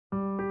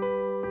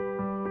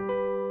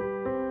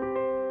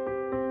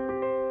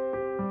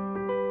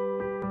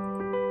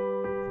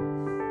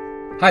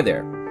Hi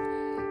there,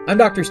 I'm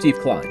Dr. Steve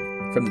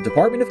Klien from the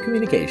Department of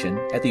Communication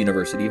at the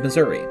University of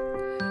Missouri.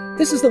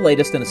 This is the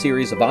latest in a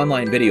series of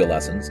online video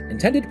lessons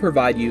intended to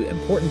provide you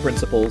important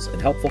principles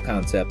and helpful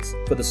concepts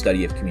for the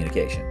study of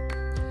communication.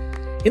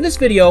 In this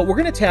video, we're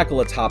going to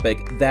tackle a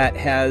topic that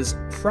has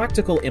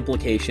practical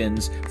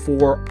implications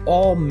for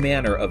all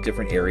manner of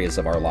different areas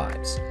of our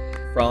lives.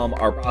 From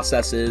our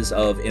processes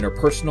of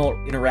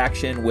interpersonal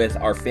interaction with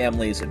our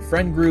families and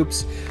friend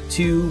groups,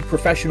 to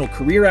professional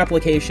career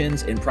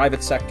applications in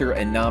private sector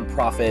and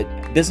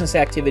nonprofit business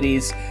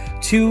activities,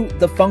 to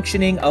the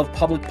functioning of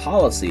public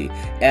policy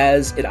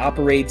as it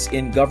operates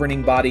in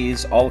governing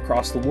bodies all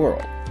across the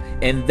world.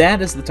 And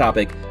that is the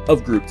topic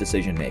of group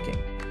decision making.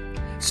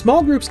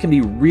 Small groups can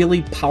be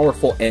really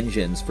powerful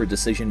engines for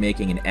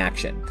decision-making and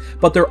action,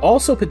 but they're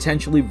also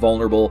potentially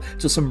vulnerable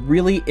to some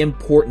really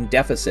important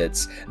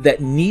deficits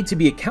that need to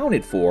be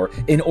accounted for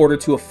in order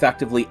to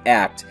effectively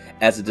act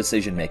as a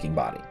decision-making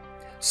body.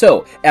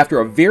 So, after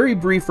a very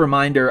brief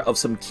reminder of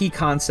some key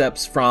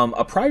concepts from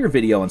a prior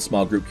video on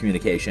small group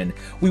communication,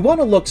 we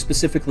want to look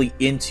specifically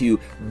into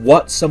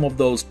what some of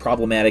those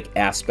problematic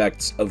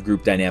aspects of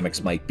group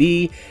dynamics might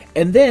be,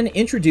 and then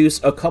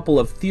introduce a couple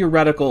of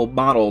theoretical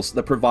models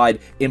that provide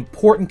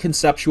important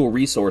conceptual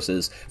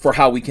resources for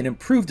how we can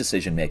improve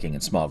decision-making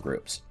in small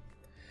groups.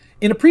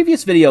 In a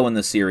previous video in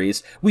this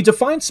series, we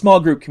defined small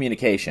group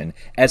communication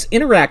as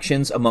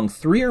interactions among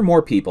 3 or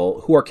more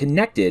people who are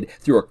connected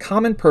through a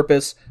common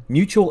purpose,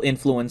 mutual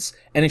influence,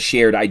 and a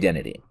shared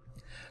identity.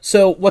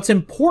 So what's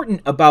important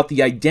about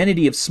the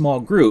identity of small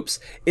groups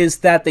is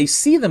that they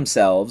see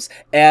themselves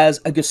as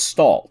a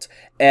gestalt,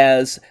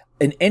 as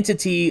an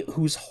entity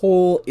whose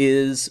whole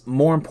is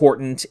more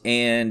important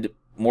and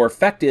more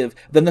effective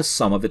than the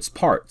sum of its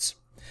parts.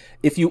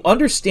 If you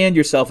understand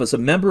yourself as a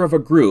member of a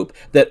group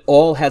that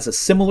all has a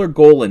similar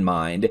goal in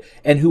mind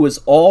and who is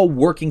all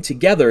working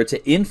together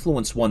to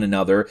influence one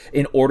another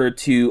in order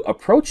to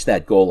approach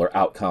that goal or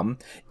outcome,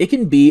 it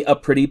can be a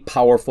pretty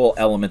powerful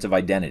element of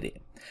identity.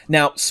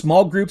 Now,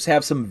 small groups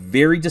have some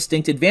very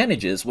distinct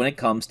advantages when it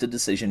comes to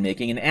decision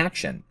making and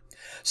action.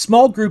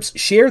 Small groups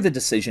share the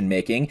decision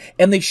making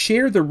and they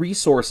share the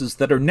resources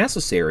that are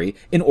necessary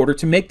in order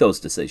to make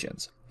those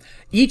decisions.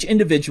 Each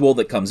individual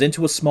that comes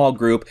into a small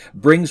group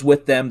brings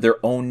with them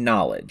their own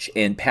knowledge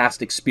and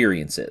past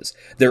experiences,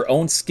 their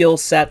own skill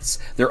sets,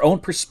 their own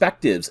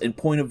perspectives and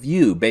point of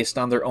view based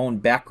on their own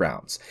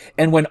backgrounds.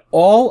 And when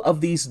all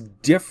of these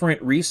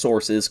different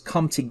resources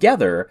come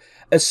together,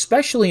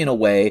 especially in a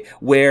way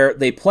where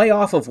they play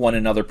off of one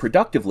another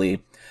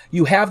productively,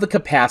 you have the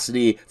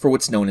capacity for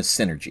what's known as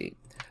synergy.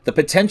 The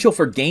potential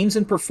for gains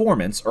in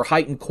performance or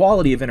heightened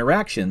quality of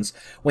interactions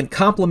when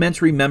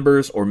complementary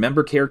members or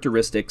member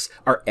characteristics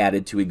are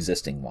added to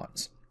existing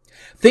ones.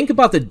 Think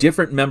about the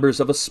different members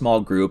of a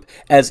small group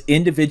as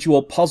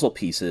individual puzzle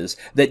pieces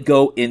that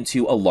go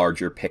into a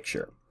larger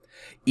picture.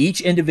 Each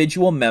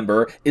individual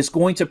member is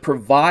going to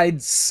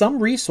provide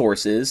some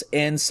resources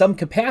and some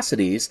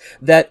capacities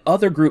that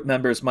other group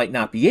members might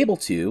not be able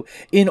to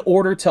in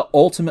order to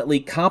ultimately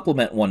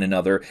complement one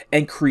another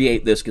and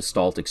create this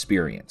gestalt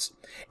experience.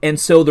 And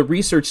so the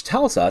research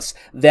tells us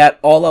that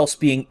all else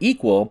being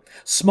equal,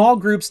 small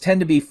groups tend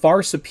to be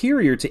far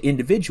superior to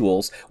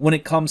individuals when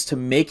it comes to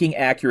making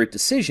accurate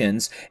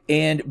decisions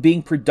and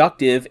being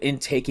productive in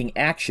taking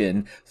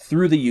action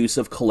through the use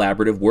of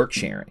collaborative work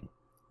sharing.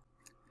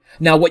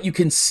 Now, what you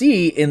can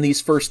see in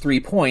these first 3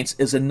 points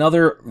is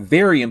another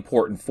very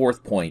important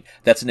 4th point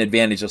that's an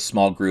advantage of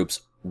small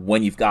groups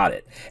when you've got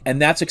it,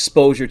 and that's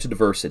exposure to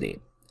diversity.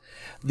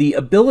 The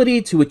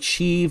ability to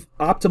achieve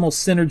optimal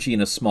synergy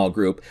in a small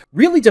group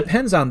really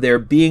depends on there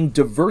being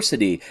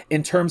diversity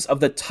in terms of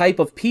the type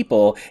of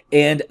people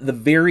and the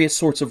various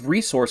sorts of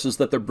resources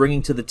that they're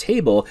bringing to the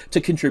table to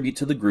contribute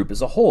to the group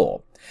as a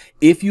whole.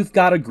 If you've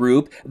got a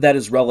group that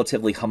is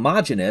relatively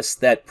homogeneous,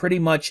 that pretty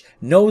much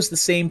knows the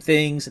same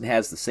things and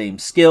has the same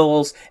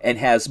skills and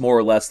has more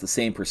or less the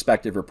same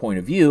perspective or point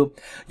of view,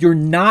 you're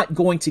not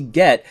going to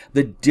get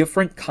the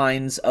different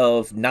kinds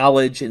of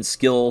knowledge and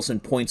skills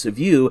and points of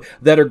view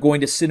that are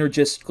going to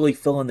synergistically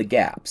fill in the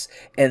gaps,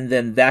 and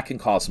then that can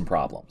cause some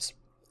problems.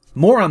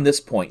 More on this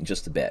point in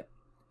just a bit.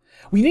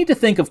 We need to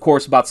think, of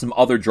course, about some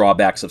other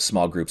drawbacks of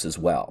small groups as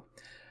well.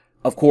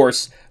 Of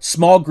course,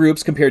 small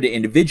groups compared to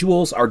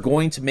individuals are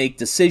going to make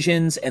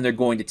decisions and they're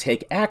going to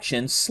take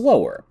action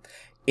slower,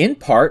 in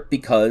part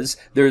because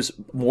there's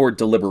more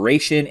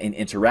deliberation and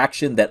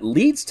interaction that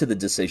leads to the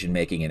decision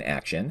making and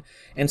action,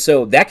 and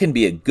so that can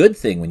be a good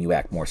thing when you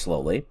act more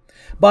slowly.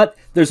 But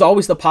there's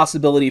always the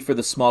possibility for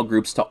the small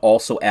groups to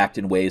also act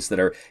in ways that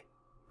are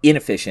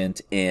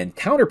inefficient and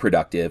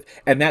counterproductive,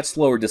 and that's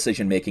slower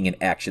decision making and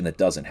action that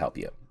doesn't help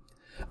you.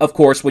 Of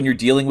course, when you're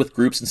dealing with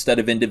groups instead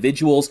of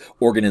individuals,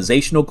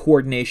 organizational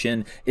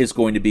coordination is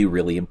going to be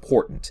really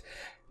important.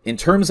 In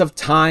terms of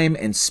time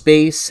and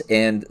space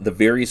and the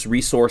various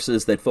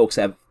resources that folks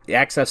have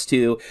access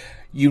to,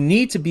 you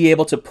need to be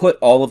able to put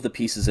all of the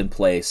pieces in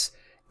place,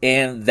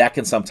 and that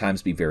can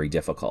sometimes be very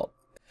difficult.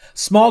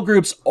 Small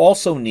groups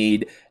also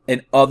need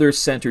an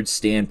other-centered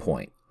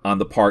standpoint on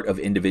the part of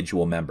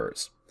individual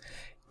members.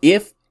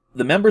 If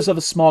the members of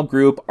a small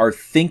group are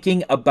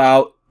thinking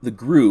about the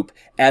group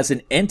as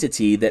an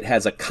entity that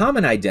has a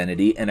common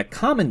identity and a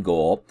common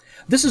goal,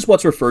 this is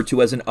what's referred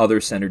to as an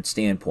other-centered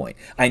standpoint.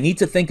 I need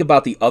to think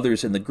about the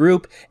others in the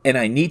group, and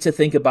I need to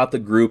think about the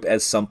group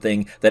as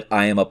something that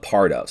I am a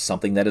part of,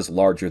 something that is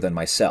larger than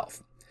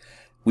myself.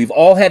 We've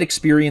all had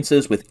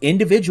experiences with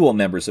individual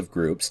members of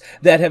groups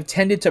that have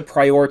tended to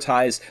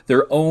prioritize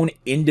their own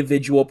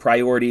individual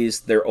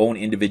priorities, their own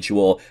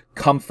individual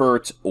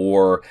comfort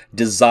or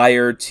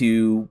desire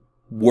to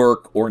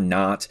work or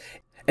not.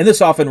 And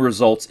this often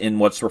results in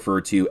what's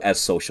referred to as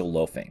social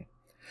loafing.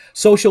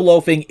 Social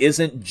loafing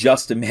isn't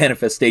just a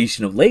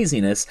manifestation of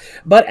laziness,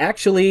 but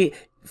actually,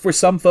 for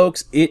some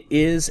folks, it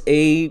is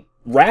a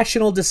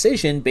rational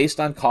decision based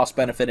on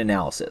cost-benefit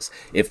analysis.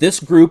 If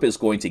this group is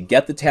going to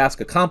get the task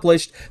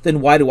accomplished,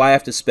 then why do I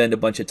have to spend a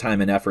bunch of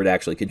time and effort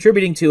actually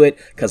contributing to it?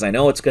 Because I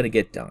know it's going to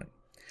get done.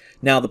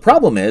 Now, the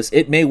problem is,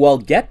 it may well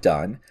get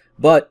done,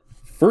 but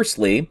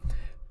firstly,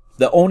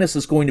 the onus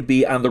is going to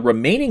be on the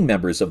remaining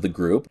members of the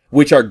group,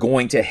 which are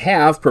going to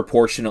have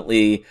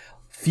proportionately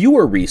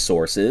fewer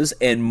resources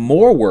and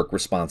more work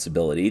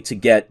responsibility to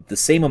get the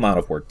same amount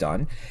of work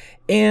done.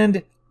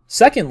 And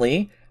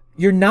secondly,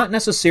 you're not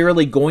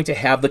necessarily going to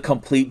have the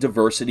complete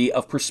diversity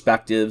of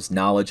perspectives,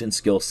 knowledge, and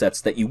skill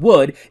sets that you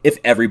would if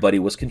everybody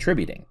was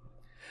contributing.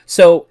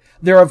 So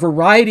there are a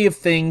variety of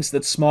things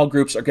that small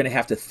groups are going to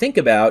have to think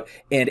about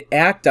and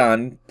act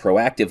on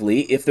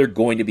proactively if they're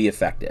going to be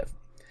effective.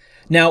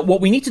 Now,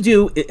 what we need to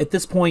do at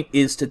this point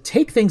is to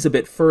take things a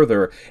bit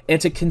further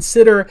and to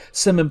consider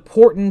some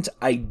important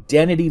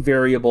identity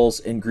variables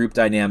in group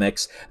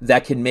dynamics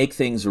that can make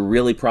things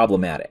really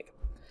problematic.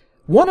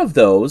 One of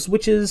those,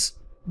 which is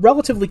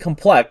relatively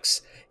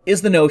complex,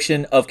 is the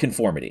notion of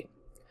conformity.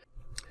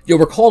 You'll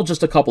recall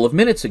just a couple of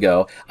minutes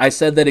ago, I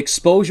said that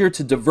exposure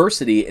to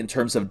diversity in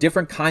terms of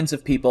different kinds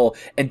of people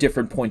and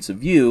different points of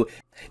view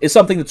is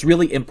something that's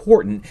really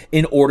important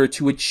in order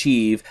to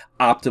achieve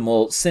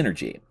optimal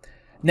synergy.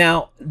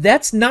 Now,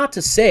 that's not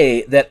to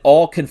say that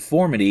all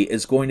conformity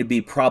is going to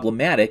be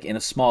problematic in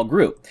a small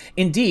group.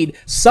 Indeed,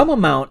 some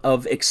amount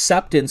of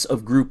acceptance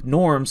of group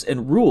norms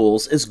and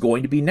rules is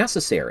going to be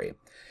necessary.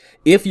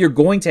 If you're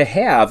going to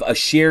have a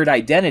shared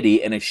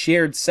identity and a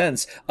shared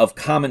sense of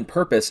common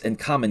purpose and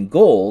common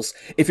goals,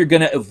 if you're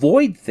going to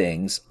avoid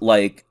things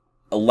like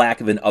a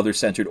lack of an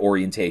other-centered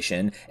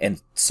orientation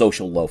and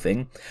social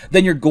loafing,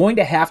 then you're going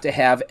to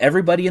have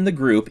everybody in the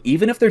group,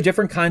 even if they're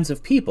different kinds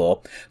of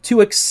people,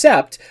 to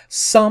accept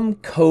some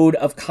code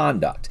of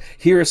conduct.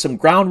 Here are some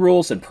ground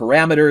rules and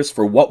parameters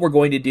for what we're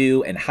going to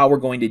do and how we're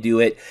going to do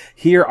it.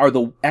 Here are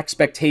the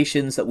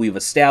expectations that we've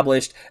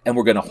established, and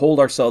we're going to hold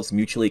ourselves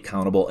mutually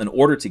accountable in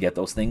order to get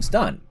those things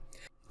done.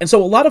 And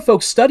so a lot of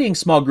folks studying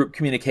small group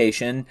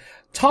communication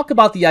talk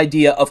about the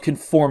idea of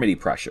conformity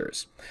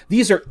pressures.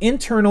 These are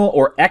internal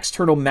or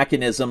external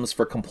mechanisms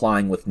for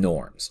complying with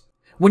norms.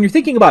 When you're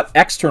thinking about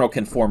external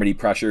conformity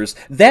pressures,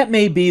 that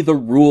may be the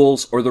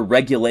rules or the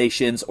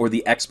regulations or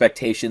the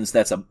expectations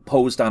that's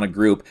imposed on a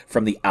group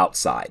from the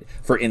outside.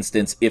 For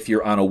instance, if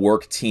you're on a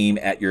work team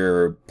at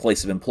your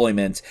place of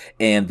employment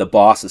and the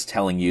boss is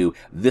telling you,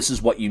 this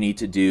is what you need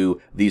to do,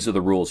 these are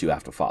the rules you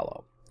have to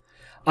follow.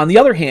 On the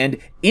other hand,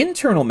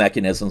 internal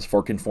mechanisms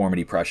for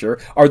conformity pressure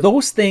are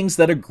those things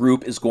that a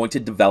group is going to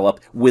develop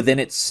within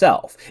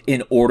itself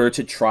in order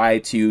to try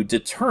to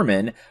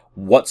determine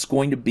what's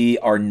going to be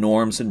our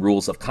norms and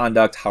rules of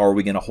conduct, how are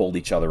we going to hold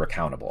each other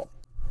accountable.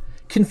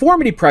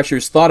 Conformity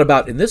pressures thought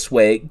about in this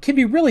way can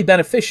be really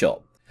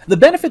beneficial. The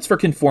benefits for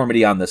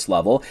conformity on this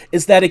level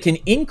is that it can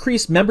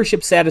increase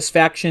membership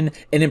satisfaction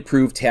and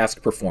improve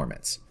task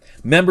performance.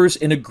 Members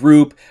in a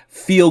group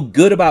feel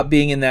good about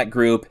being in that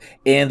group,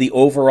 and the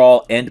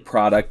overall end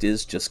product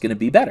is just going to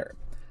be better.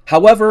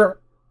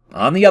 However,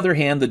 on the other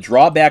hand, the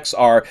drawbacks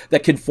are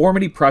that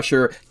conformity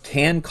pressure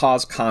can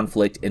cause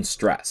conflict and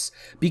stress,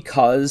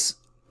 because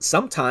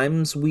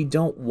sometimes we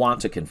don't want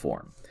to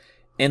conform.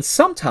 And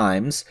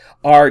sometimes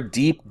our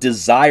deep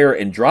desire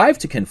and drive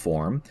to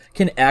conform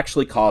can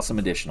actually cause some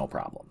additional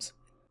problems.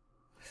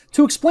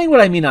 To explain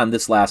what I mean on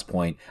this last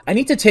point, I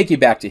need to take you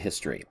back to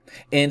history,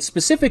 and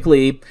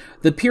specifically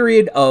the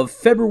period of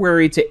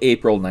February to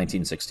April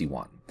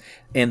 1961,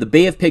 and the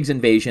Bay of Pigs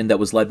invasion that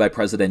was led by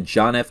President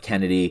John F.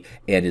 Kennedy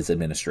and his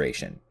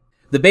administration.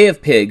 The Bay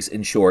of Pigs,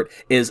 in short,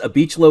 is a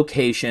beach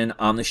location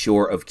on the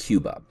shore of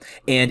Cuba,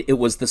 and it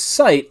was the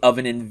site of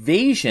an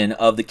invasion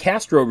of the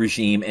Castro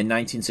regime in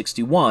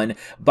 1961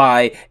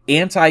 by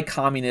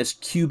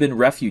anti-communist Cuban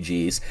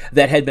refugees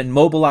that had been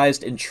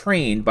mobilized and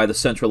trained by the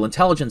Central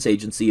Intelligence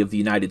Agency of the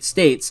United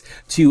States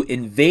to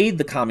invade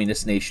the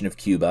communist nation of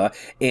Cuba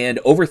and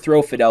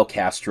overthrow Fidel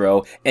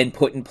Castro and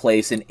put in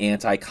place an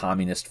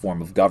anti-communist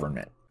form of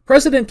government.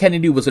 President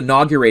Kennedy was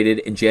inaugurated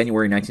in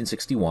January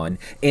 1961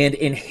 and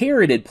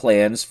inherited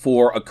plans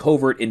for a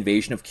covert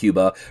invasion of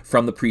Cuba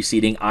from the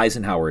preceding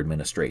Eisenhower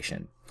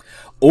administration.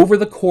 Over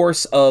the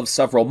course of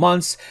several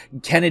months,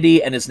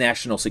 Kennedy and his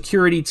national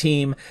security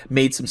team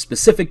made some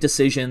specific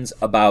decisions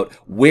about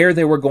where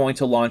they were going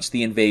to launch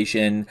the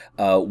invasion,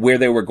 where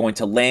they were going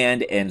to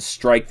land and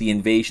strike the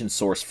invasion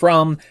source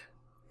from,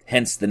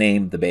 hence the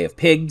name the Bay of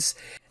Pigs.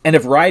 And a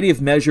variety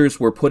of measures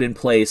were put in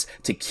place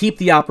to keep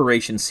the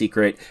operation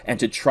secret and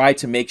to try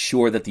to make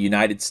sure that the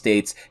United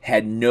States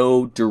had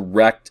no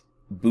direct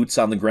boots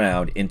on the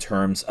ground in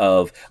terms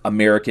of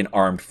American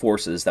armed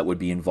forces that would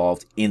be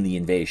involved in the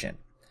invasion.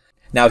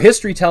 Now,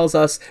 history tells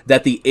us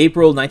that the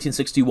April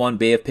 1961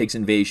 Bay of Pigs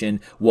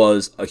invasion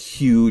was a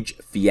huge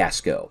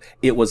fiasco.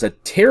 It was a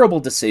terrible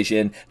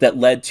decision that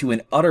led to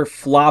an utter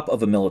flop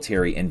of a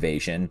military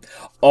invasion.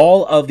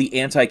 All of the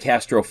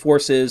anti-Castro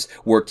forces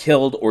were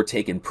killed or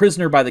taken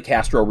prisoner by the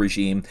Castro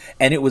regime,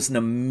 and it was an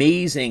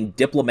amazing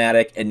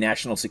diplomatic and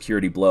national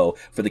security blow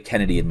for the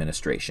Kennedy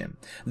administration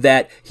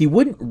that he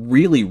wouldn't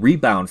really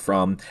rebound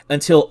from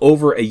until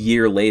over a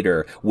year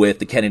later with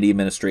the Kennedy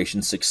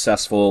administration's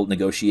successful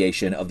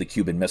negotiation of the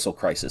Cuban Missile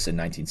Crisis in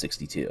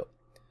 1962.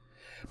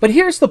 But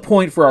here's the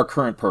point for our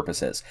current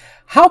purposes.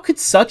 How could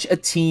such a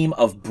team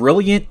of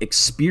brilliant,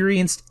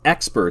 experienced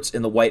experts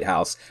in the White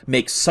House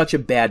make such a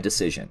bad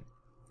decision?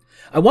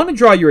 I want to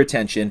draw your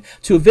attention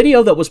to a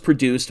video that was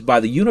produced by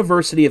the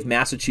University of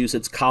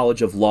Massachusetts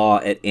College of Law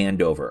at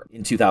Andover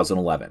in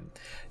 2011.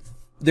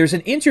 There's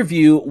an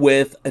interview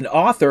with an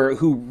author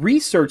who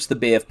researched the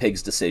Bay of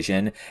Pigs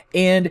decision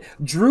and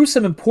drew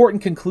some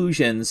important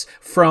conclusions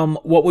from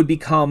what would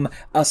become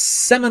a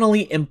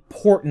seminally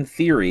important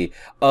theory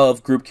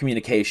of group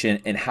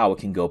communication and how it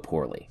can go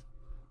poorly.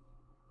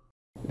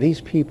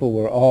 These people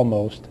were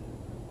almost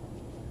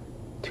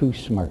too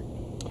smart.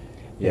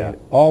 They Yeah. had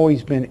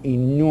always been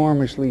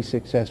enormously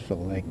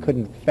successful. They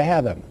couldn't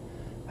fathom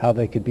how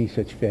they could be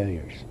such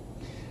failures.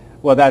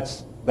 Well,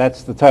 that's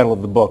the title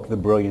of the book, The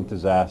Brilliant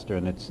Disaster,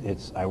 and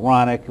it's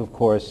ironic, of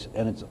course,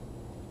 and it's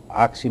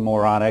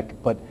oxymoronic,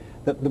 but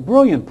the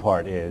brilliant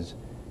part is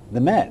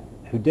the men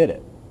who did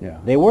it. Yeah.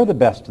 They were the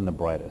best and the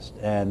brightest,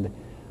 and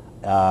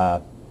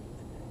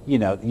you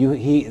know,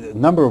 a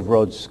number of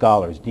Rhodes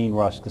Scholars. Dean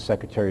Rusk, the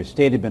Secretary of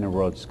State, had been a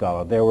Rhodes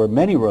Scholar. There were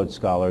many Rhodes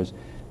Scholars.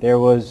 There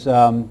was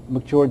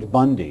McGeorge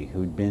Bundy,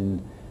 who'd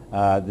been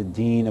the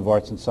Dean of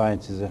Arts and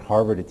Sciences at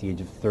Harvard at the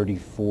age of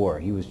 34.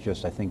 He was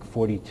just, I think,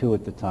 42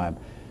 at the time.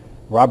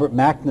 Robert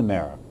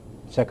McNamara,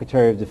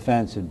 Secretary of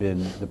Defense, had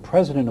been the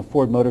president of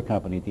Ford Motor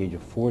Company at the age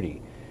of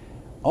 40.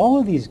 All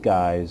of these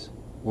guys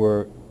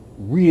were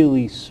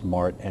really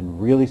smart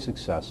and really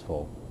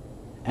successful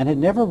and had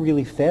never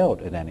really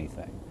failed at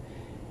anything.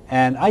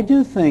 And I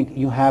do think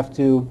you have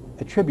to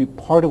attribute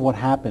part of what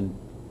happened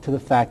to the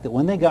fact that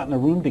when they got in a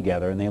room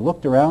together and they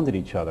looked around at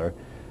each other,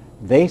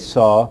 they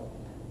saw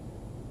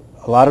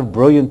a lot of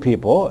brilliant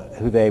people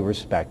who they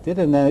respected,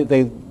 and then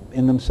they,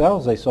 in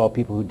themselves, they saw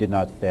people who did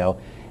not fail.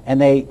 And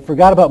they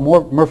forgot about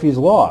Murphy's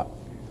Law.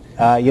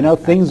 You know,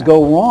 things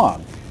go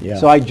wrong. Yeah.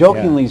 So I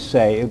jokingly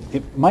say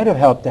it might have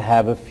helped to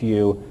have a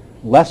few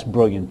less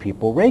brilliant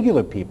people,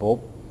 regular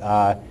people,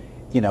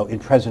 you know, in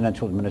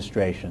presidential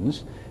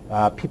administrations.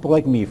 People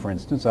like me, for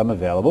instance, I'm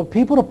available.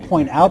 People to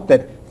point out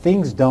that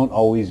things don't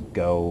always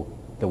go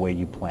the way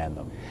you plan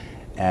them.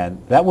 And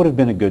that would have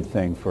been a good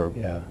thing for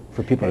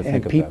people to think And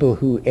about. people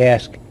who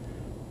ask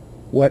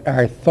what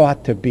are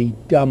thought to be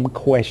dumb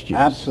questions.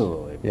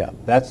 Absolutely. Yeah.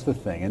 That's the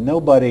thing. And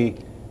nobody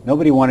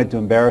wanted to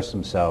embarrass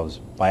themselves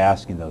by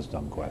asking those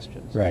dumb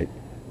questions. Right.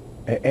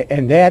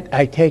 And that,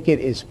 I take it,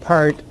 is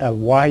part of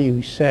why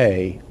you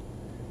say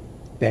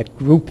that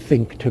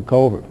groupthink took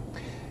over.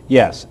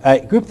 Yes.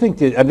 Groupthink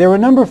did. There were a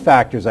number of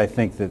factors, I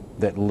think,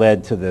 that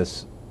led to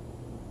this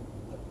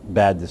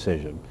bad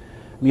decision.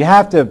 You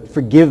have to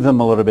forgive them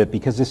a little bit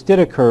because this did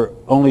occur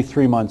only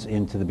 3 months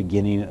into the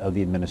beginning of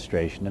the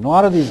administration. And a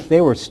lot of these,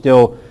 they were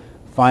still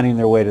finding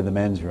their way to the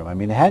men's room. I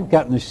mean, they hadn't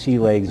gotten their sea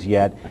legs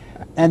yet.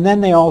 And then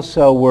they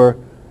also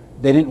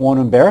they didn't want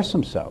to embarrass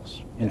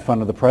themselves in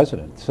front of the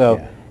president,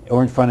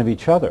 or in front of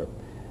each other.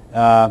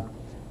 But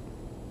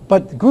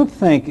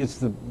groupthink is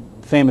the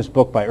famous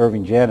book by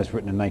Irving Janis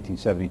written in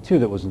 1972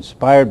 that was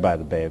inspired by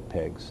the Bay of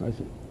Pigs.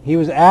 He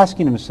was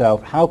asking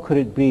himself, how could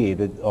it be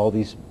that all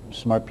these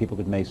smart people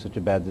could make such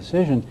a bad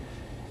decision?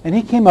 And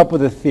he came up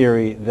with a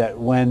theory that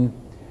when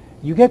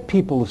you get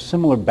people of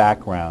similar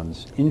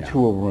backgrounds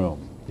into a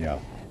room,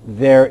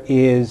 there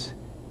is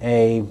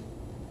an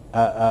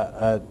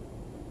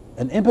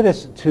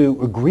impetus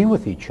to agree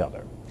with each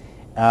other.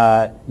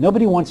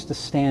 Nobody wants to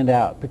stand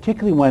out,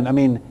 particularly when, I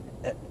mean,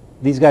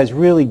 these guys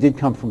really did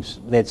come from,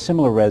 they had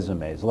similar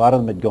resumes. A lot of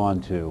them had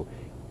gone to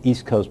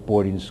East Coast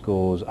boarding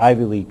schools,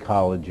 Ivy League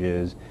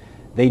colleges.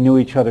 They knew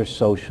each other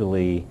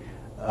socially.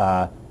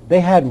 They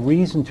had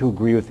reason to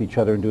agree with each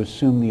other and to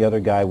assume the other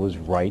guy was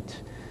right.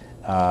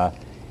 The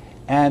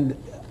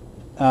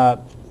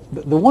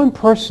one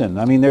person,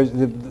 I mean,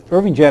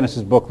 Irving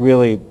Janis's book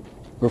really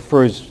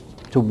refers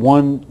to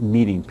one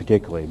meeting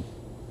particularly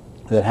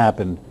that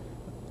happened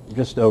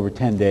just over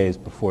 10 days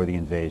before the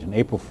invasion,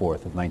 April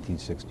 4th of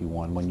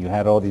 1961, when you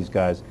had all these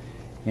guys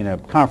in a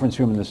conference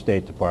room in the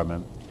State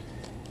Department.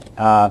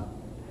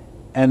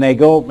 And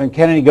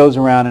Kennedy goes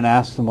around and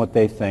asks them what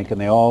they think, and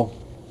they all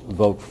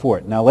vote for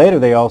it. Now later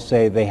they all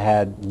say they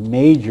had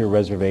major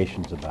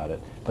reservations about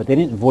it, but they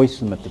didn't voice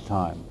them at the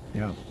time.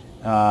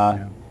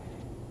 Yeah.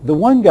 The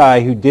one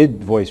guy who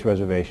did voice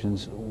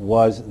reservations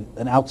was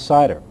an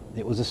outsider.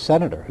 It was a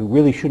senator who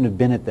really shouldn't have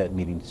been at that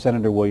meeting,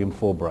 Senator William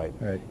Fulbright.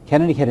 Right.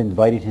 Kennedy had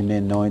invited him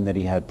in knowing that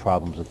he had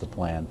problems with the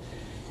plan.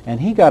 And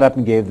he got up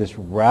and gave this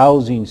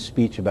rousing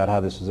speech about how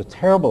this was a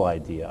terrible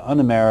idea,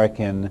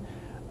 un-American,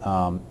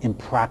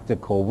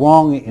 impractical,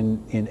 wrong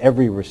in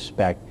every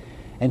respect.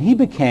 And he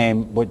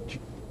became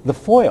the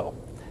foil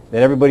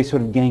that everybody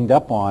sort of ganged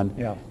up on.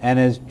 Yeah. And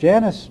as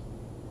Janice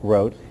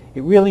wrote,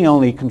 it really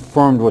only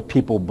confirmed what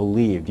people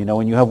believed. You know,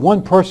 when you have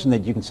one person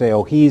that you can say,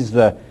 oh, he's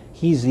the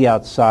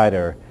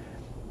outsider,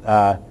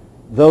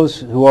 those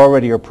who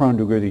already are prone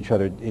to agree with each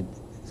other,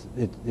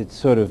 it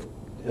sort of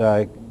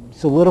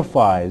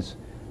solidifies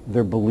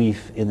their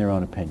belief in their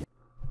own opinion.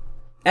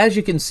 As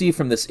you can see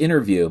from this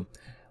interview,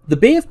 the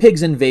Bay of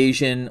Pigs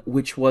invasion,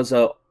 which was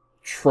a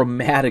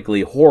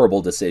traumatically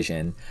horrible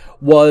decision,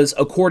 was,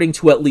 according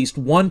to at least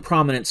one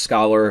prominent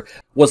scholar,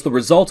 was the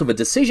result of a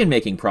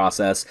decision-making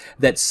process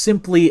that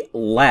simply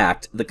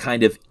lacked the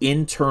kind of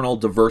internal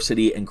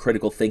diversity and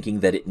critical thinking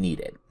that it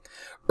needed.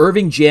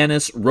 Irving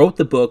Janis wrote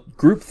the book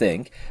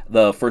Groupthink.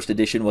 The first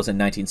edition was in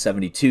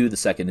 1972, the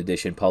second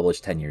edition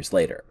published 10 years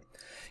later.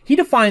 He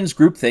defines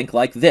groupthink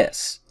like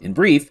this. In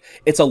brief,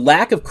 it's a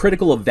lack of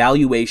critical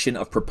evaluation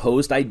of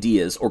proposed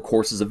ideas or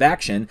courses of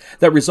action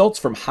that results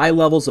from high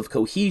levels of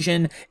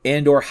cohesion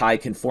and/or high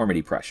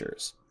conformity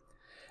pressures.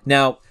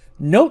 Now,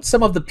 note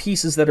some of the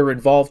pieces that are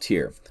involved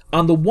here.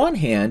 On the one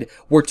hand,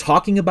 we're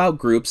talking about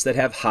groups that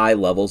have high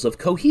levels of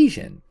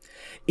cohesion.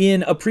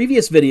 In a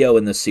previous video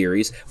in this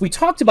series, we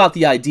talked about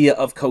the idea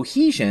of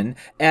cohesion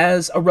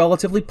as a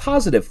relatively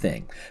positive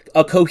thing.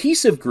 A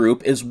cohesive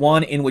group is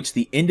one in which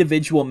the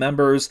individual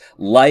members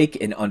like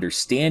and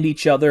understand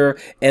each other,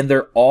 and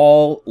they're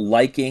all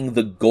liking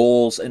the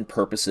goals and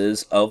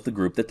purposes of the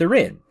group that they're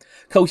in.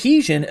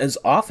 Cohesion is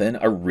often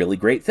a really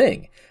great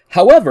thing.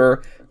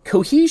 However,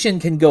 cohesion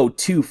can go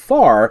too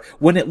far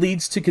when it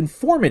leads to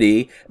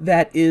conformity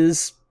that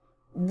is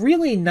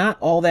really not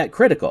all that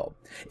critical.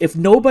 If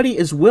nobody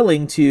is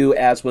willing to,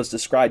 as was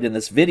described in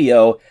this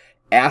video,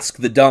 ask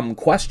the dumb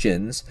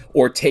questions,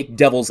 or take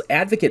devil's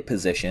advocate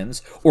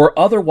positions, or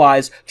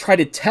otherwise try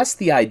to test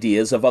the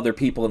ideas of other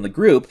people in the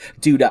group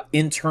due to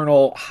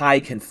internal high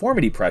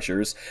conformity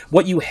pressures,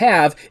 what you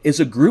have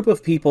is a group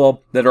of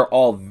people that are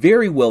all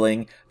very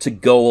willing to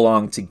go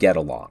along to get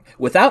along,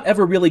 without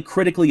ever really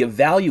critically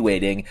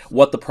evaluating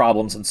what the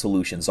problems and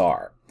solutions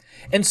are.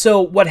 And so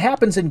what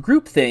happens in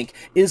groupthink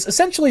is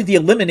essentially the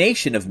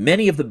elimination of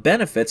many of the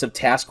benefits of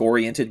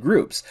task-oriented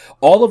groups.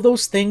 All of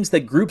those things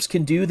that groups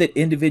can do that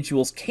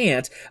individuals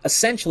can't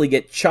essentially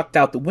get chucked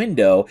out the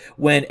window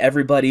when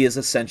everybody is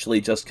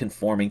essentially just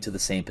conforming to the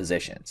same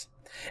positions.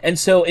 And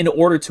so in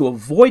order to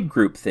avoid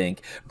groupthink,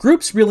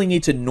 groups really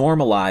need to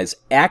normalize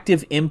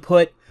active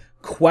input,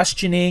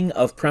 questioning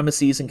of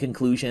premises and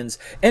conclusions,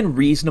 and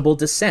reasonable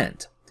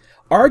dissent.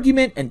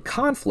 Argument and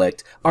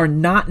conflict are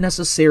not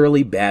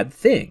necessarily bad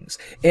things,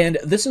 and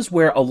this is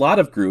where a lot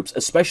of groups,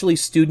 especially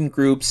student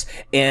groups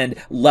and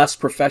less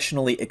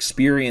professionally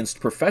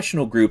experienced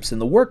professional groups in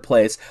the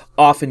workplace,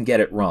 often get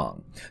it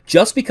wrong.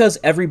 Just because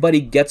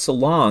everybody gets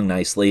along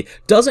nicely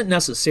doesn't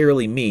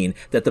necessarily mean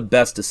that the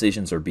best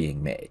decisions are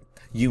being made.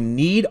 You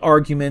need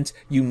argument,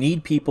 you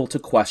need people to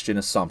question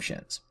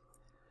assumptions.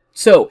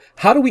 So,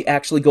 how do we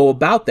actually go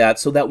about that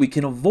so that we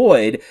can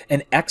avoid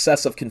an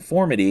excess of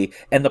conformity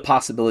and the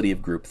possibility of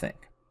groupthink?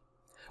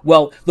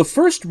 Well, the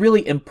first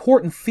really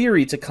important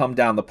theory to come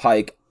down the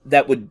pike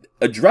that would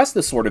address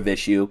this sort of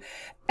issue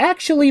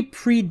actually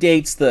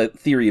predates the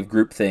theory of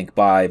groupthink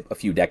by a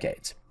few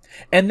decades.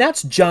 And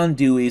that's John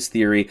Dewey's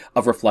theory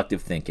of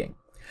reflective thinking.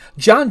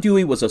 John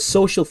Dewey was a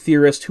social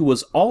theorist who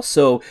was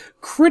also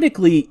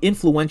critically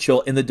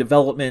influential in the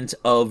development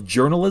of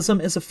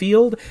journalism as a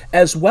field,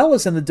 as well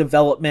as in the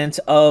development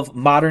of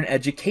modern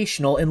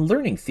educational and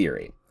learning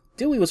theory.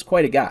 Dewey was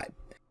quite a guy.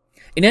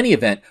 In any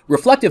event,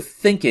 reflective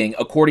thinking,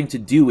 according to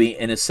Dewey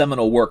in his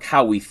seminal work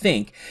How We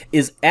Think,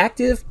 is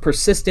active,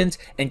 persistent,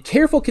 and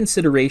careful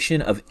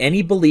consideration of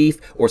any belief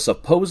or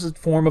supposed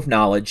form of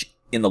knowledge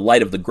in the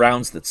light of the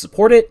grounds that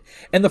support it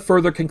and the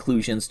further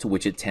conclusions to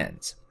which it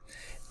tends.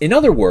 In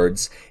other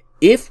words,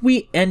 if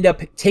we end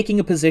up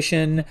taking a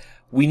position,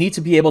 we need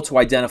to be able to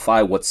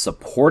identify what's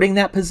supporting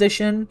that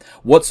position,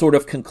 what sort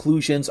of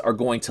conclusions are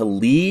going to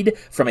lead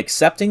from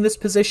accepting this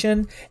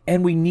position,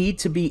 and we need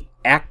to be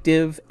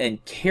active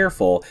and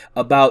careful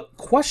about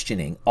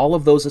questioning all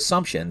of those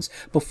assumptions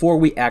before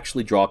we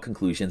actually draw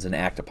conclusions and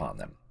act upon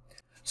them.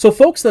 So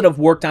folks that have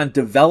worked on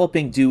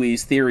developing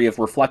Dewey's theory of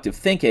reflective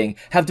thinking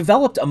have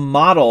developed a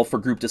model for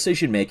group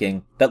decision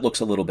making that looks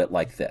a little bit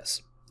like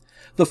this.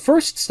 The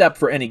first step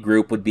for any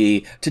group would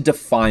be to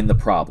define the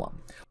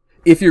problem.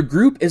 If your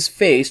group is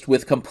faced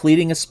with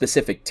completing a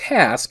specific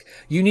task,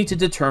 you need to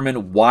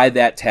determine why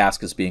that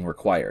task is being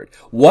required.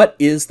 What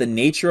is the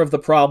nature of the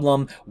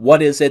problem?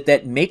 What is it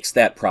that makes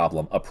that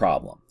problem a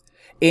problem?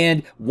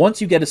 And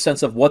once you get a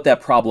sense of what that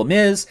problem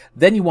is,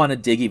 then you want to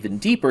dig even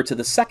deeper to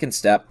the second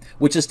step,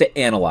 which is to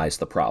analyze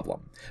the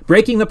problem.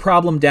 Breaking the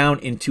problem down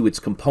into its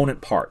component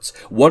parts.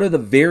 What are the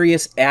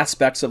various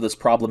aspects of this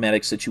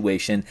problematic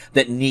situation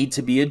that need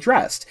to be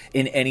addressed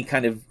in any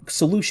kind of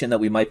solution that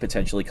we might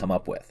potentially come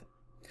up with?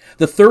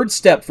 The third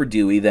step for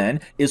Dewey,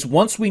 then, is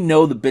once we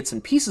know the bits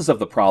and pieces of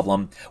the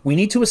problem, we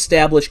need to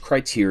establish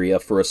criteria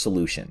for a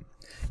solution.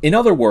 In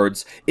other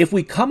words, if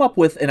we come up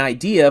with an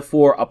idea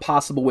for a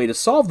possible way to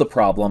solve the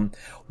problem,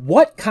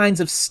 what kinds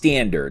of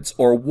standards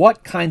or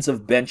what kinds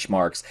of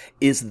benchmarks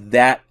is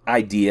that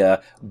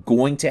idea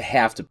going to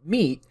have to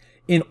meet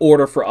in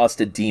order for us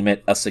to deem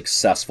it a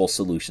successful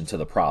solution to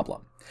the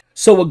problem?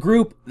 So a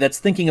group that's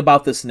thinking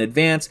about this in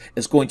advance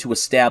is going to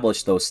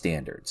establish those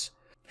standards.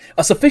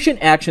 A sufficient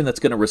action that's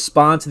going to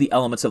respond to the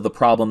elements of the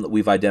problem that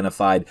we've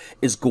identified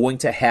is going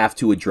to have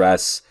to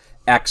address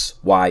X,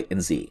 Y,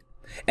 and Z.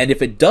 And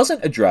if it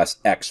doesn't address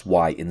X,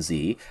 Y, and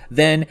Z,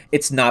 then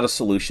it's not a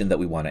solution that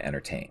we want to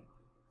entertain.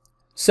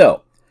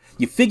 So,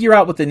 you figure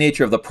out what the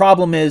nature of the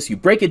problem is, you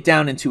break it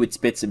down into its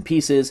bits and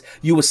pieces,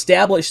 you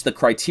establish the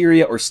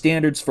criteria or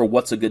standards for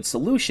what's a good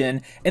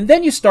solution, and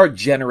then you start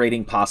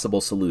generating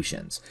possible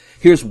solutions.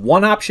 Here's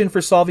one option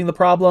for solving the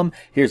problem,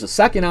 here's a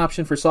second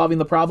option for solving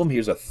the problem,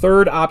 here's a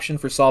third option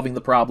for solving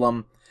the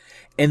problem,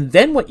 and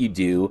then what you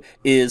do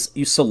is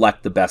you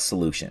select the best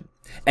solution.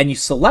 And you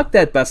select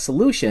that best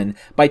solution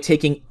by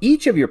taking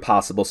each of your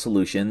possible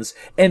solutions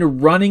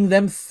and running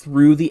them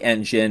through the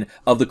engine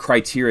of the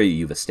criteria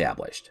you've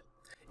established.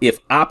 If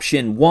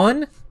option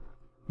 1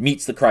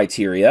 meets the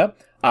criteria,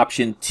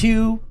 option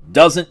 2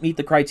 doesn't meet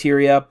the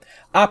criteria,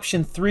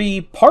 option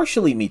 3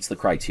 partially meets the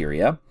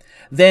criteria,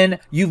 then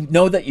you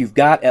know that you've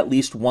got at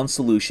least one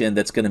solution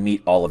that's going to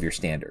meet all of your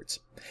standards.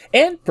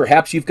 And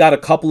perhaps you've got a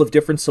couple of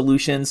different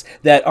solutions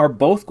that are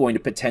both going to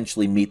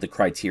potentially meet the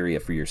criteria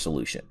for your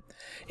solution.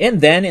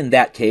 And then, in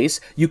that case,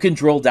 you can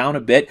drill down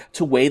a bit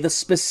to weigh the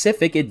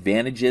specific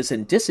advantages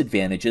and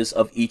disadvantages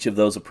of each of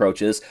those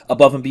approaches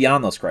above and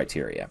beyond those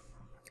criteria.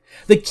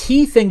 The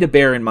key thing to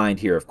bear in mind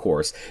here, of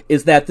course,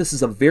 is that this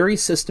is a very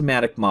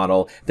systematic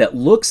model that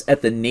looks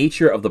at the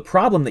nature of the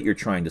problem that you're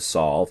trying to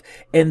solve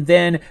and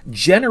then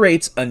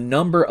generates a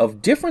number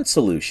of different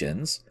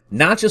solutions,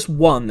 not just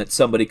one that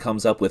somebody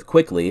comes up with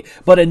quickly,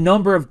 but a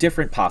number of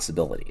different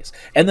possibilities.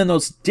 And then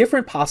those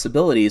different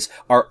possibilities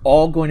are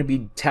all going to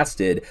be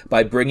tested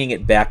by bringing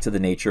it back to the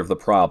nature of the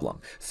problem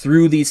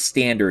through these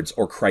standards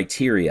or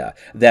criteria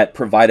that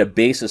provide a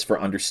basis for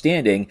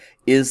understanding,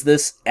 is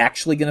this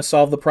actually going to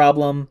solve the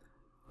problem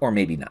or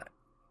maybe not?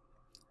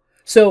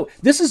 So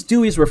this is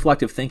Dewey's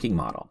reflective thinking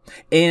model,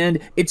 and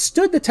it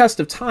stood the test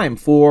of time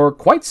for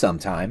quite some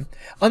time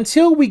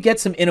until we get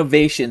some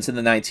innovations in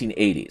the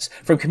 1980s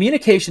from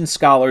communication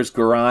scholars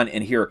Guran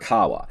and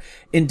Hirakawa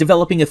in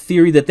developing a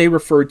theory that they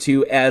referred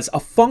to as a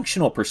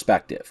functional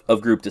perspective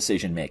of group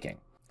decision making.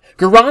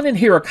 Guran and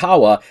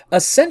Hirakawa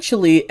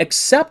essentially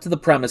accept the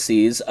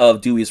premises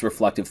of Dewey's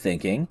reflective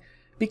thinking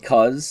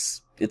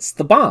because it's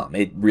the bomb.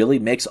 It really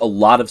makes a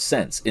lot of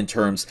sense in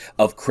terms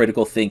of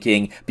critical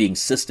thinking, being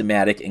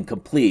systematic and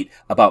complete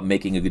about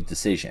making a good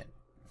decision.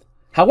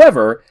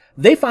 However,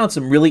 they found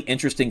some really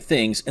interesting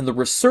things in the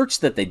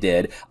research that they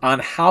did on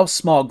how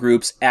small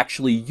groups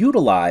actually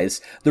utilize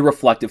the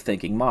reflective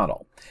thinking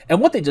model. And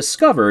what they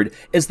discovered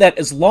is that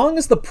as long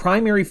as the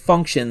primary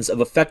functions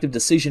of effective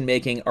decision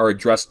making are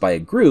addressed by a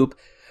group,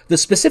 the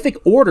specific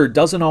order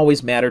doesn't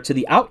always matter to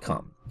the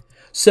outcome.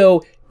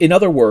 So, in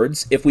other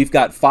words, if we've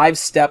got 5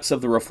 steps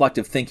of the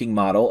reflective thinking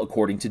model,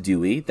 according to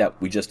Dewey, that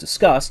we just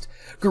discussed,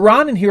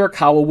 Guran and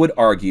Hirakawa would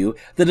argue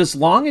that as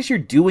long as you're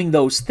doing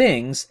those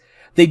things,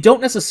 they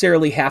don't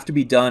necessarily have to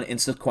be done in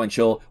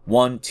sequential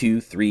 1, 2,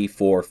 3,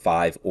 4,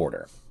 5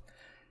 order.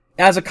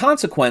 As a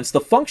consequence,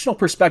 the functional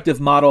perspective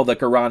model that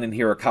Guran and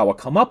Hirakawa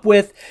come up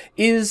with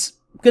is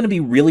going to be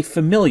really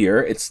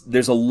familiar.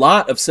 There's a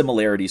lot of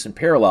similarities and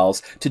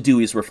parallels to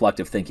Dewey's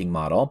reflective thinking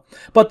model,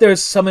 but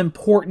there's some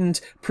important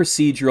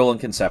procedural and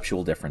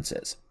conceptual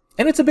differences.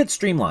 And it's a bit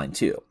streamlined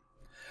too.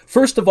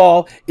 First of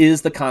all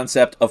is the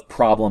concept of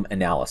problem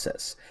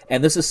analysis.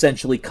 And this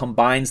essentially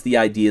combines the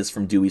ideas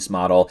from Dewey's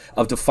model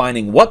of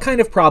defining what kind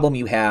of problem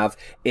you have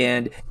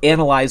and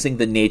analyzing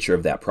the nature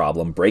of that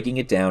problem, breaking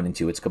it down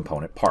into its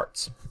component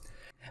parts.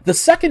 The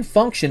second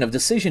function of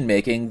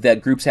decision-making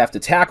that groups have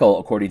to tackle,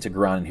 according to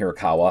Guran and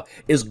Hirakawa,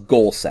 is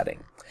goal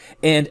setting.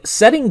 And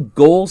setting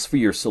goals for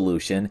your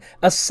solution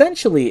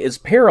essentially is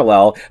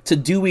parallel to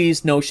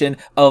Dewey's notion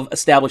of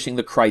establishing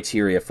the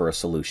criteria for a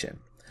solution.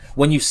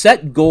 When you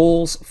set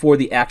goals for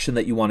the action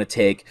that you want to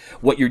take,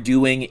 what you're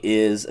doing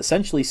is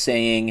essentially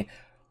saying,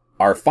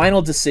 our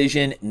final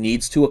decision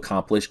needs to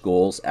accomplish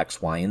goals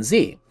X, Y, and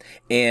Z.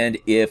 And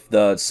if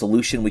the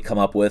solution we come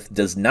up with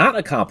does not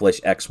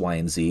accomplish X, Y,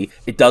 and Z,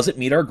 it doesn't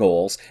meet our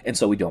goals, and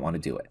so we don't want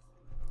to do it.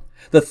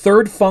 The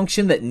third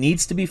function that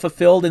needs to be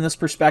fulfilled in this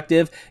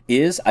perspective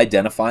is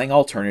identifying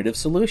alternative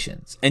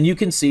solutions. And you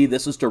can see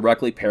this is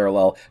directly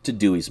parallel to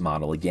Dewey's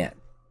model again.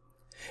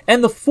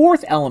 And the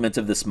fourth element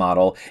of this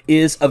model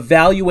is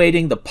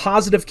evaluating the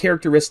positive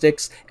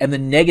characteristics and the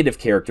negative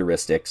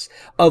characteristics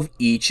of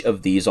each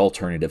of these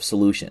alternative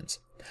solutions.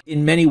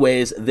 In many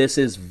ways, this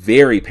is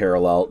very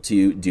parallel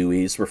to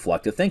Dewey's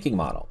reflective thinking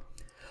model.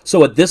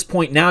 So at this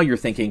point now, you're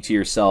thinking to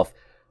yourself,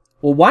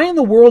 well, why in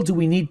the world do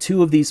we need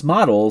two of these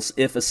models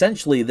if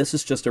essentially this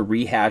is just a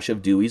rehash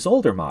of Dewey's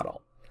older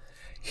model?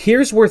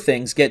 Here's where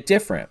things get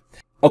different.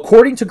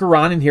 According to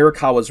Garan and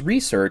Hirakawa's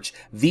research,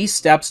 these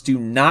steps do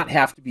not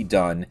have to be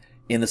done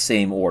in the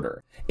same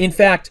order. In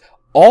fact,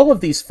 all of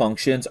these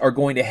functions are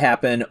going to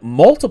happen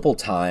multiple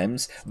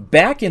times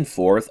back and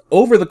forth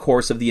over the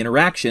course of the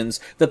interactions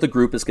that the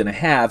group is going to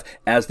have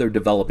as they're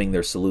developing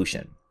their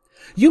solution.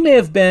 You may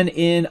have been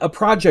in a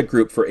project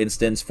group, for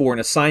instance, for an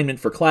assignment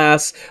for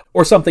class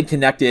or something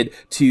connected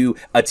to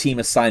a team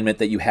assignment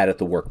that you had at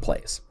the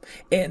workplace.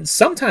 And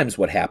sometimes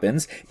what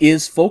happens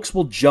is folks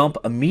will jump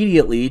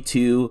immediately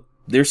to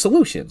their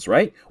solutions,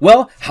 right?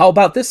 Well, how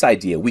about this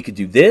idea? We could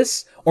do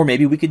this, or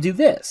maybe we could do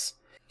this.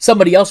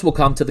 Somebody else will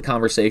come to the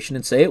conversation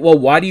and say, well,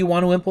 why do you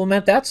want to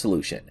implement that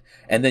solution?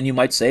 And then you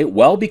might say,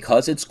 well,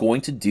 because it's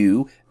going to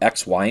do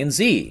X, Y, and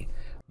Z.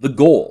 The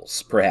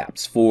goals,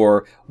 perhaps,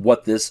 for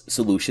what this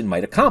solution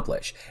might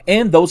accomplish.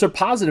 And those are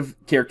positive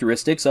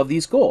characteristics of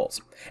these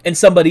goals. And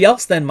somebody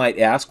else then might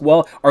ask,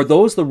 well, are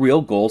those the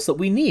real goals that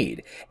we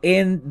need?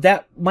 And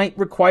that might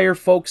require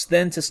folks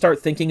then to start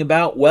thinking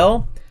about,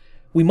 well,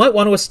 we might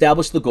want to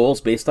establish the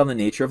goals based on the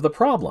nature of the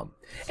problem.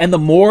 And the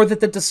more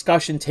that the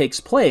discussion takes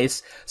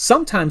place,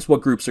 sometimes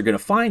what groups are going to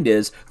find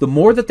is the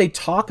more that they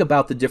talk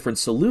about the different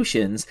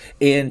solutions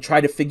and try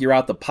to figure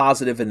out the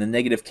positive and the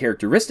negative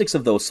characteristics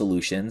of those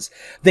solutions,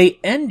 they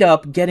end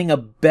up getting a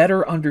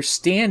better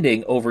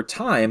understanding over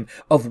time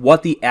of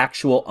what the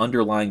actual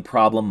underlying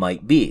problem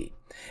might be.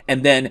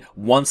 And then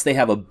once they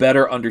have a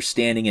better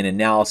understanding and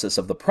analysis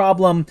of the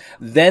problem,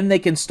 then they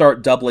can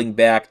start doubling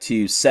back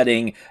to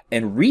setting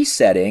and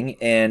resetting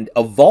and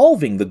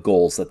evolving the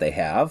goals that they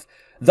have,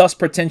 thus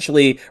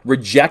potentially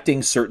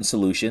rejecting certain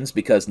solutions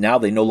because now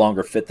they no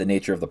longer fit the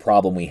nature of the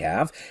problem we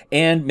have.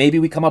 And maybe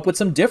we come up with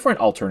some different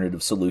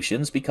alternative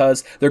solutions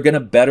because they're going to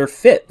better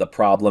fit the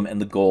problem and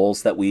the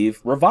goals that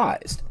we've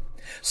revised.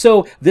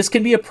 So this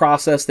can be a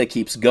process that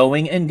keeps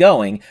going and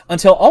going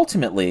until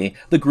ultimately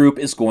the group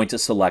is going to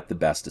select the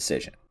best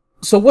decision.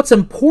 So what's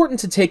important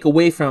to take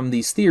away from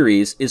these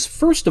theories is,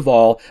 first of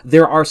all,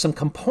 there are some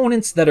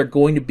components that are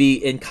going to be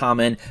in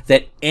common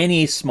that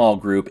any small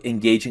group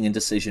engaging in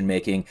decision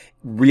making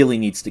really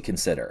needs to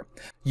consider.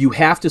 You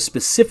have to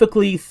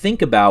specifically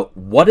think about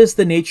what is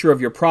the nature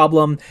of your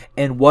problem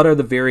and what are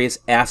the various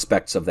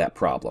aspects of that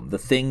problem, the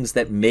things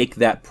that make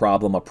that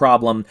problem a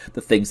problem,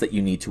 the things that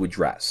you need to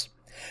address.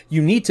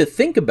 You need to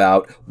think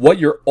about what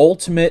your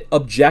ultimate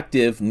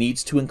objective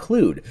needs to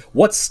include.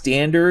 What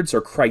standards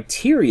or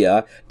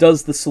criteria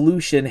does the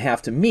solution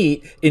have to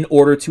meet in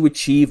order to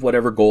achieve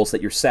whatever goals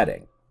that you're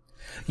setting?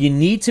 You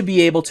need to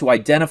be able to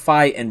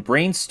identify and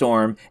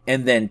brainstorm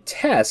and then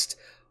test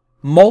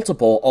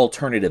multiple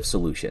alternative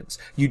solutions.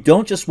 You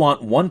don't just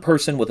want one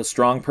person with a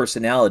strong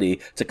personality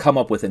to come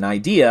up with an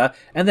idea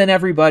and then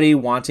everybody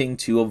wanting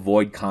to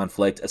avoid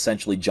conflict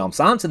essentially jumps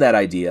onto that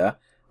idea.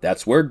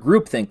 That's where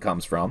groupthink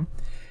comes from.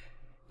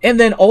 And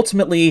then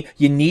ultimately,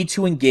 you need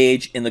to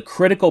engage in the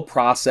critical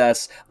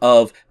process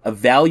of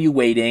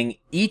evaluating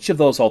each of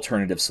those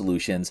alternative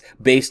solutions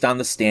based on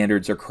the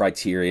standards or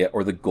criteria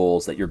or the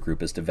goals that your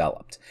group has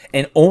developed.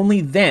 And only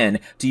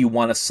then do you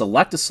want to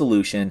select a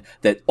solution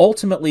that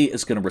ultimately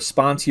is going to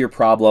respond to your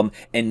problem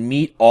and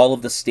meet all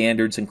of the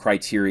standards and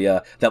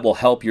criteria that will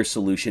help your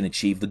solution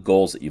achieve the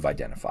goals that you've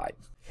identified.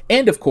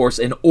 And of course,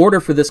 in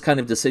order for this kind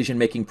of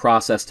decision-making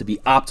process to be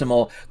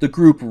optimal, the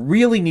group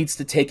really needs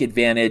to take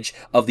advantage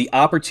of the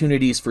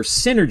opportunities for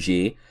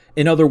synergy.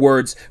 In other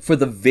words, for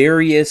the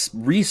various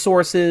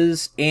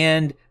resources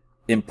and,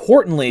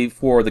 importantly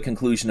for the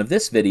conclusion of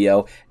this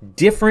video,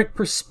 different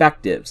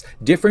perspectives,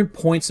 different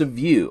points of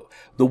view,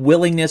 the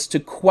willingness to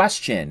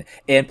question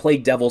and play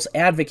devil's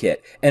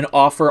advocate and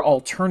offer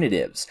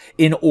alternatives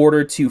in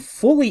order to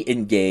fully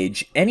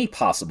engage any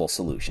possible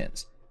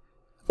solutions.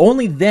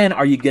 Only then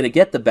are you going to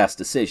get the best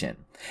decision.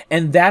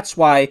 And that's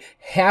why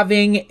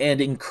having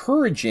and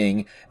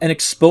encouraging an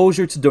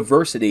exposure to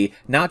diversity,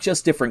 not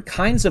just different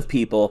kinds of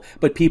people,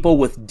 but people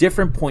with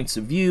different points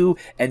of view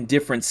and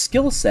different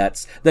skill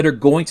sets that are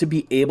going to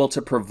be able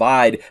to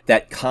provide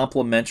that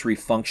complementary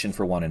function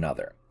for one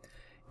another.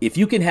 If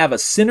you can have a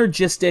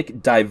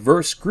synergistic,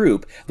 diverse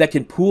group that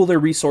can pool their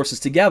resources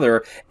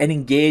together and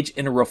engage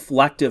in a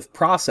reflective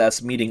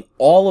process, meeting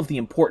all of the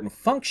important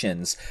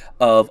functions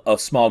of a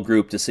small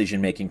group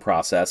decision-making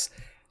process,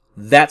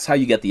 that's how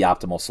you get the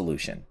optimal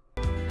solution.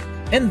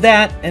 And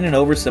that, in an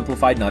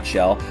oversimplified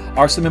nutshell,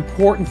 are some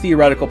important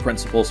theoretical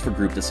principles for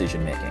group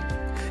decision-making.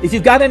 If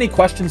you've got any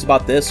questions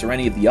about this or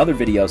any of the other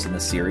videos in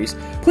this series,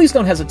 please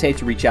don't hesitate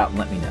to reach out and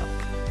let me know.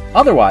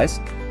 Otherwise,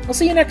 I'll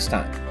see you next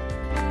time.